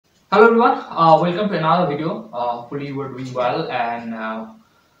Hello everyone, welcome to another video. Hopefully you are doing well and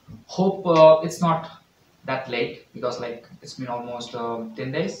hope it's not that late because it's been almost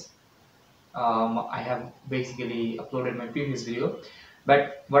 10 days. I have basically uploaded my previous video,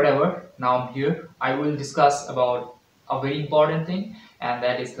 but whatever, now I'm here. I will discuss about a very important thing, and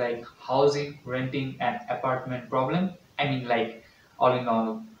that is like housing, renting an apartment problem. All in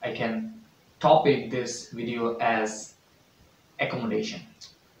all, I can topic this video as accommodation.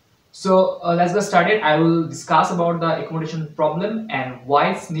 So let's get started. I will discuss about the accommodation problem and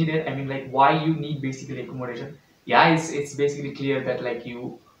why it's needed. Why you need basically accommodation. Yeah, it's basically clear that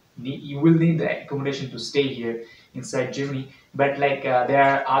you will need the accommodation to stay here inside Germany. But there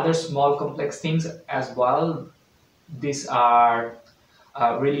are other small complex things as well. These are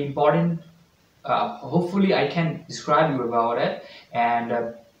really important. Hopefully, I can describe you about it.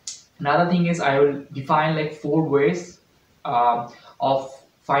 And another thing is I will define like 4 ways of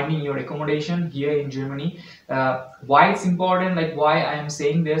finding your accommodation here in Germany. Why it's important, like why I am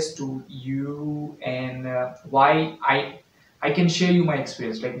saying this to you, and why I can share you my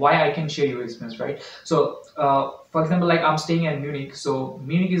experience, like why I can share your experience, right? So, for example, like I'm staying in Munich. So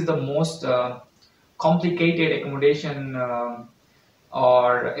Munich is the most complicated accommodation,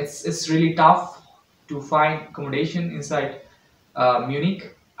 or it's really tough to find accommodation inside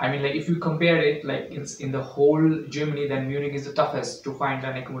Munich. If you compare it, like in the whole Germany, then Munich is the toughest to find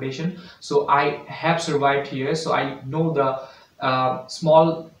an accommodation. So I have survived here, so I know the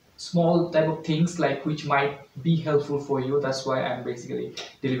small type of things like which might be helpful for you. That's why I'm basically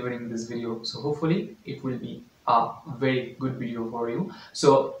delivering this video. So hopefully it will be a very good video for you.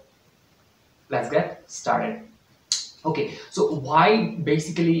 So let's get started. Okay, so why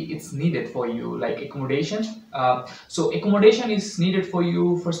basically it's needed for you, like accommodation. So accommodation is needed for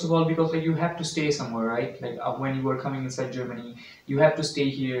you first of all because like you have to stay somewhere, right? When you are coming inside Germany, you have to stay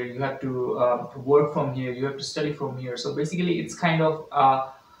here, you have to work from here, you have to study from here. So basically it's kind of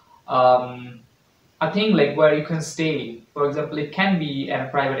a thing like where you can stay. For example, it can be a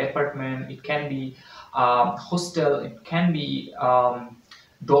private apartment, it can be hostel, it can be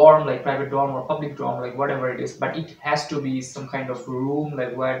dorm, like private dorm or public dorm, like whatever it is, but it has to be some kind of room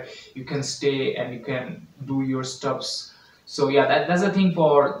like where you can stay and you can do your stuffs. So yeah, that's the thing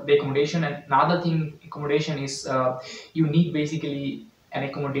for the accommodation. And another thing accommodation is you need basically an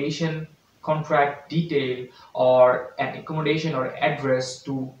accommodation contract detail or an accommodation or address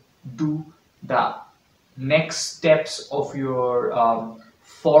to do the next steps of your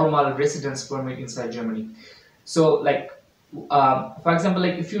formal residence permit inside Germany. So for example,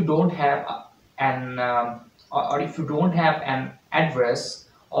 like if you don't have an or if you don't have an address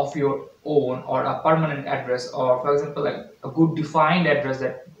of your own or a permanent address, or for example like a good defined address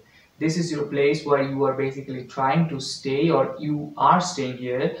that this is your place where you are basically trying to stay or you are staying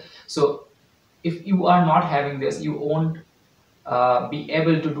here. So if you are not having this, you won't be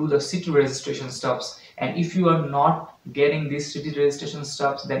able to do the city registration stuffs. And if you are not getting these city registration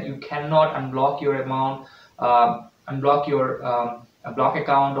stuffs, then you cannot unblock your amount, unblock your block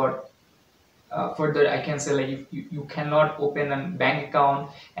account, or further I can say like you cannot open a bank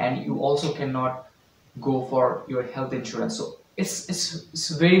account, and you also cannot go for your health insurance. So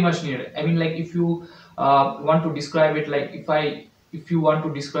it's very much needed. If you want to describe it, like if I want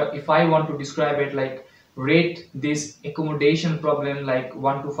to describe it, like rate this accommodation problem like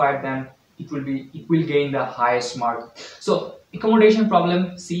 1 to 5, then it will gain the highest mark. So accommodation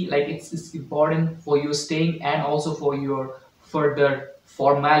problem, see, like it's important for your staying and also for your further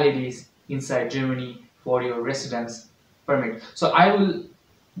formalities inside Germany for your residence permit. So I will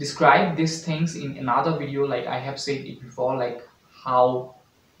describe these things in another video, like I have said it before, like how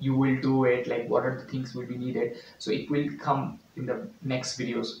you will do it, like what are the things will be needed. So it will come in the next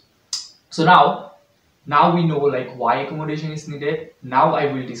videos. So now we know like why accommodation is needed. Now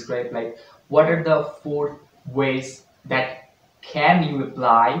I will describe like what are the 4 ways that can you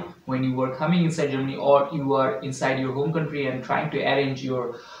apply when you are coming inside Germany or you are inside your home country and trying to arrange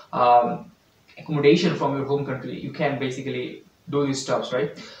your accommodation from your home country. You can basically do these stuffs,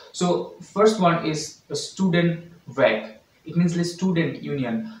 right? So first one is the student WEG. It means the student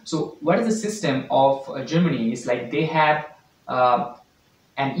union. So what is the system of Germany is like they have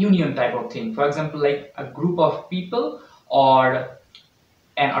an union type of thing. For example, like a group of people or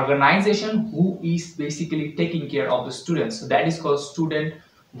an organization who is basically taking care of the students. So that is called student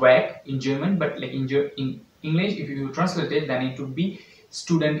WEG in German, but like in English, if you translate it, then it would be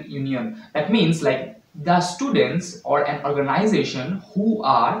student union. That means like the students or an organization who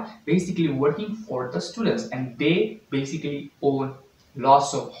are basically working for the students, and they basically own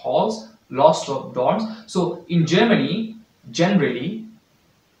lots of halls, lots of dorms. So in Germany, generally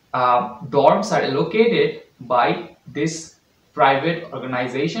dorms are allocated by this private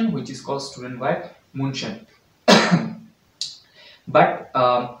organization which is called Studentenwerk München. But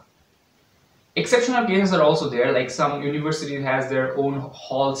exceptional cases are also there, like some universities has their own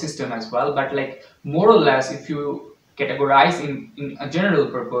hall system as well, but like more or less if you categorize in a general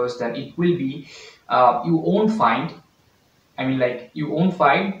purpose, then it will be you won't find, I mean like you won't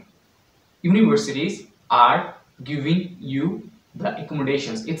find universities are giving you the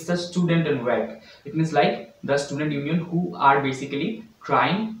accommodations. It's the student and work. It means like the student union who are basically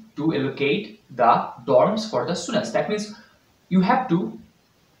trying to allocate the dorms for the students. That means you have to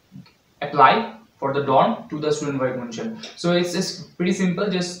apply for the dorm to the student work mention. So it's just pretty simple.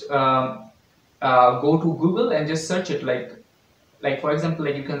 Just go to Google and just search it, like for example,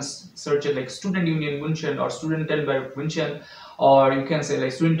 like you can search it like student union München or Studentenwerk München, or you can say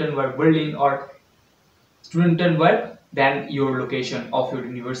like Studentenwerk Berlin or Studentenwerk, then your location of your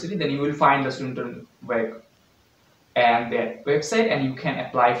university, then you will find the Studentenwerk and their website, and you can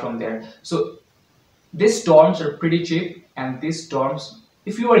apply from there. So these dorms are pretty cheap, and these dorms,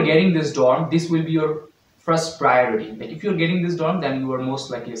 if you are getting this dorm, this will be your first priority. Like if you're getting this dorm, then you are most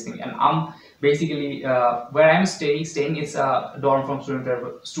likely staying. And I'm basically where I'm staying it's a dorm from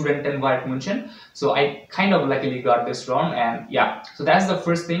Studentenwerk München. So I kind of luckily got this dorm, and yeah, so that's the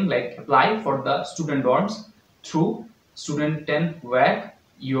first thing, like apply for the student dorms through Studentenwerk,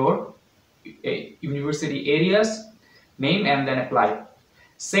 your university areas name, and then apply.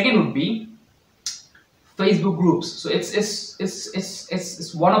 Second would be Facebook groups. So it's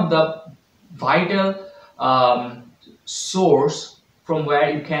one of the vital source from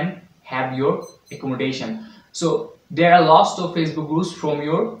where you can have your accommodation. So there are lots of Facebook groups from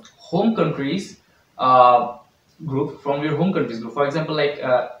your home countries group, For example, like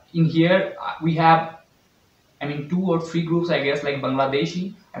in here we have, I mean, 2 or 3 groups, I guess, like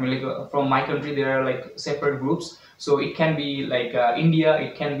Bangladeshi. I mean, like from my country, there are like separate groups. So it can be like India,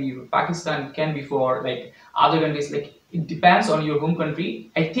 it can be Pakistan, it can be for like other countries. Like it depends on your home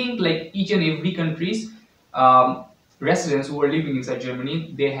country. I think like each and every country's residents who are living inside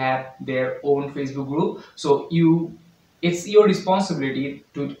Germany, they have their own Facebook group. So it's your responsibility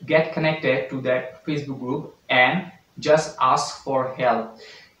to get connected to that Facebook group and just ask for help.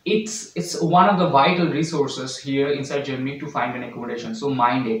 It's one of the vital resources here inside Germany to find an accommodation, so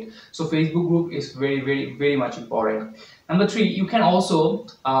mind it. So Facebook group is very much important. Number 3, you can also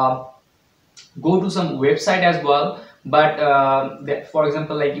go to some website as well, but for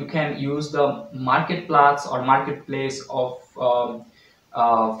example, like you can use the marketplace or marketplace of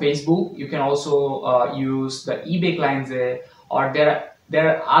Facebook. You can also use the eBay clients, or there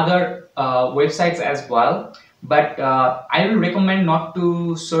are other websites as well. But I will recommend not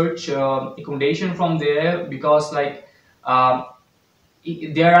to search accommodation from there, because like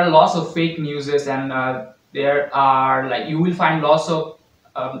there are lots of fake news, and there are like you will find lots of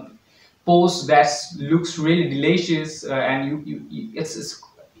posts that looks really delicious, and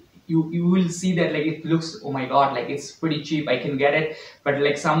you will see that like it looks, oh my god, like it's pretty cheap, I can get it, but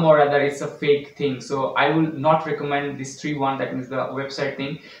like some or other it's a fake thing. So I will not recommend this 3-1, that means the website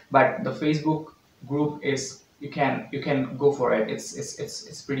thing. But the Facebook group is, you can go for it.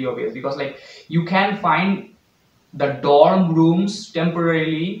 It's pretty obvious, because like you can find the dorm rooms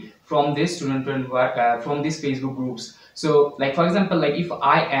temporarily from this from these Facebook groups. So like for example, like if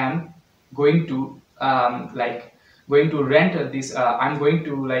I am going to rent this, I'm going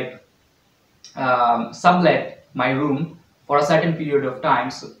to like sublet my room for a certain period of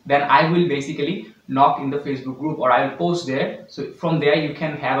time, so then I will basically knock in the Facebook group, or I will post there. So from there you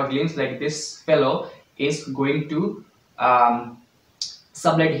can have a glimpse, like this fellow is going to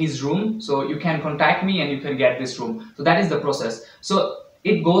sublet his room, so you can contact me and you can get this room. So that is the process. So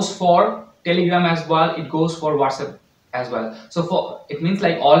it goes for Telegram as well, it goes for WhatsApp as well. So for it means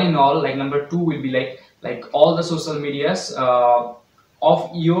like all in all, like number 2 will be like all the social medias of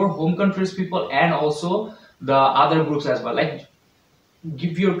your home country's people, and also the other groups as well. Like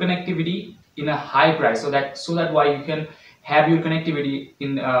give your connectivity in a high price, so that why you can have your connectivity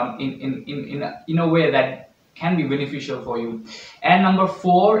in a way that can be beneficial for you. And number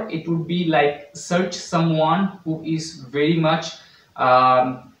 4, it would be like search someone who is very much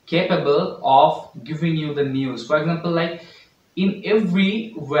capable of giving you the news. For example, like in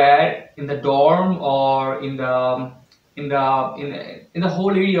everywhere in the dorm or in the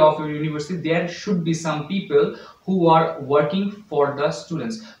whole area of your university, there should be some people who are working for the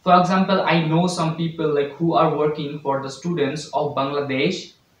students. For example, I know some people like who are working for the students of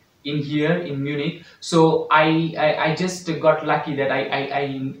Bangladesh in here in Munich. So I just got lucky that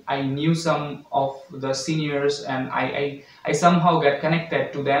I knew some of the seniors, and I somehow get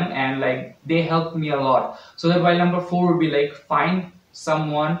connected to them, and like they helped me a lot. So that while number four would be like find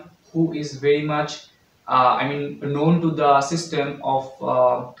someone who is very much I mean known to the system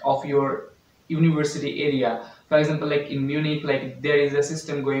of your university area. For example, like in Munich, like there is a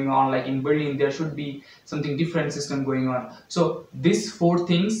system going on. Like in Berlin, there should be something different system going on. So these four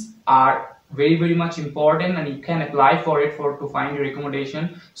things are very much important, and you can apply for it for to find your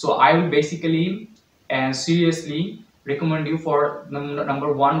accommodation. So I will basically and seriously recommend you for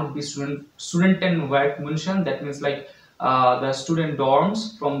number one would be Studentenwerkmünchen. That means like the student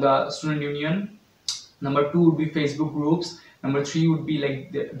dorms from the student union. Number two would be Facebook groups. Number three would be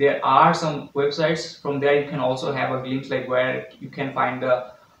like there are some websites. From there you can also have a glimpse like where you can find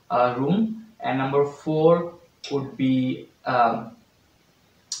the room. And number four would be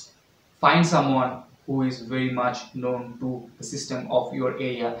find someone who is very much known to the system of your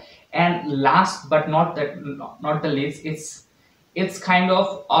area. And last but not the least, it's kind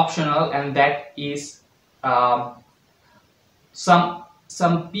of optional, and that is um,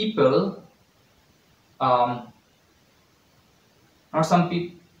 some people not some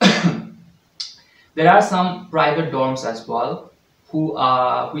people there are some private dorms as well who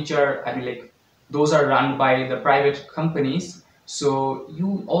which are I mean like those are run by the private companies. So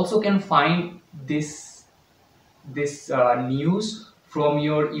you also can find this news from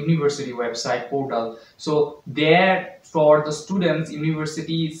your university website portal. So there for the students,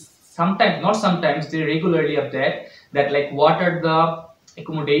 universities sometimes, not sometimes, they regularly update that like what are the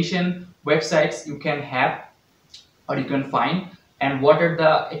accommodation websites you can have or you can find, and what are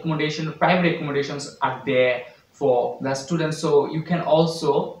the accommodation private accommodations are there for the students. So you can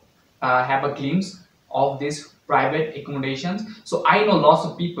also have a glimpse of these private accommodations. So I know lots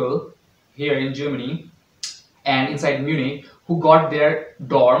of people here in Germany and inside Munich who got their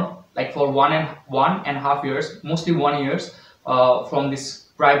dorm like for one and a half years, mostly 1 years, from this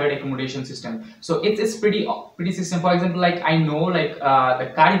private accommodation system. So it's pretty system. For example, like I know like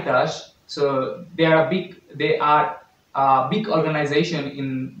the Caritas. So they are a big organization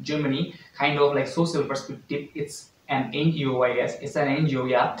in Germany, kind of like social perspective. It's an NGO, I guess. It's an NGO,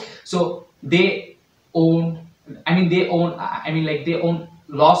 yeah. So they own. They own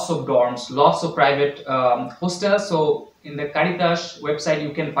lots of dorms, lots of private hostels. So in the Caritas website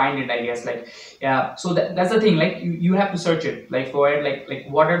you can find it, I guess. Like yeah, so that's the thing. Like you have to search it like for it, like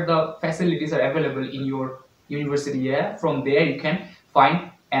what are the facilities are available in your university. Yeah, from there you can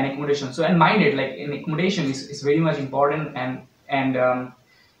find an accommodation. So and mind it, like in accommodation is very much important, and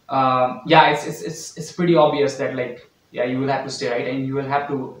yeah, it's pretty obvious that like yeah, you will have to stay, right, and you will have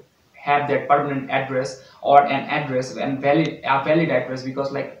to have that permanent address or an address and valid address,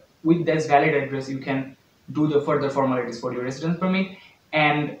 because like with this valid address you can do the further formalities for your residence permit.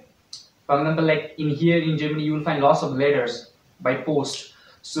 And for example, like in here in Germany you will find lots of letters by post.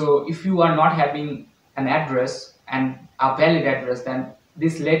 So if you are not having an address and a valid address, then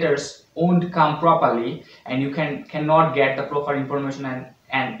these letters won't come properly, and you cannot get the proper information,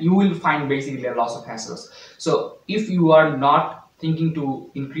 and you will find basically a lots of hassles. So if you are not thinking to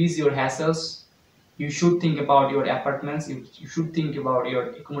increase your hassles, you should think about your apartments, you should think about your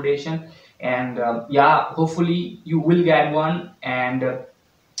accommodation. And yeah, hopefully you will get one. And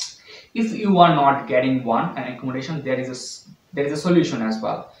if you are not getting one an accommodation, there is a solution as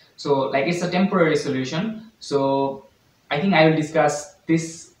well. So like it's a temporary solution. So I think I will discuss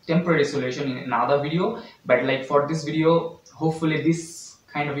this temporary solution in another video, but like for this video, hopefully this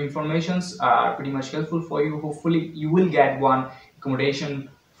kind of informations are pretty much helpful for you. Hopefully you will get one accommodation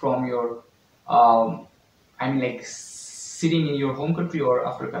from your like sitting in your home country or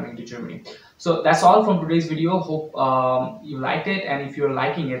after coming to Germany. So that's all from today's video. Hope you liked it, and if you're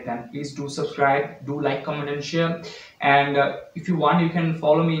liking it, then please do subscribe, do like, comment and share. And if you want, you can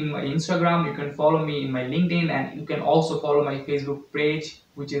follow me in my Instagram, you can follow me in my LinkedIn, and you can also follow my Facebook page,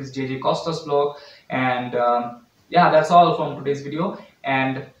 which is JJ Costa's blog. And yeah, that's all from today's video,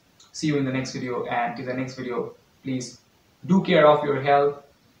 and see you in the next video. And till the next video, please do care of your health,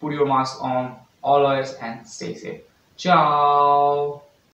 put your mask on always, and stay safe. Ciao.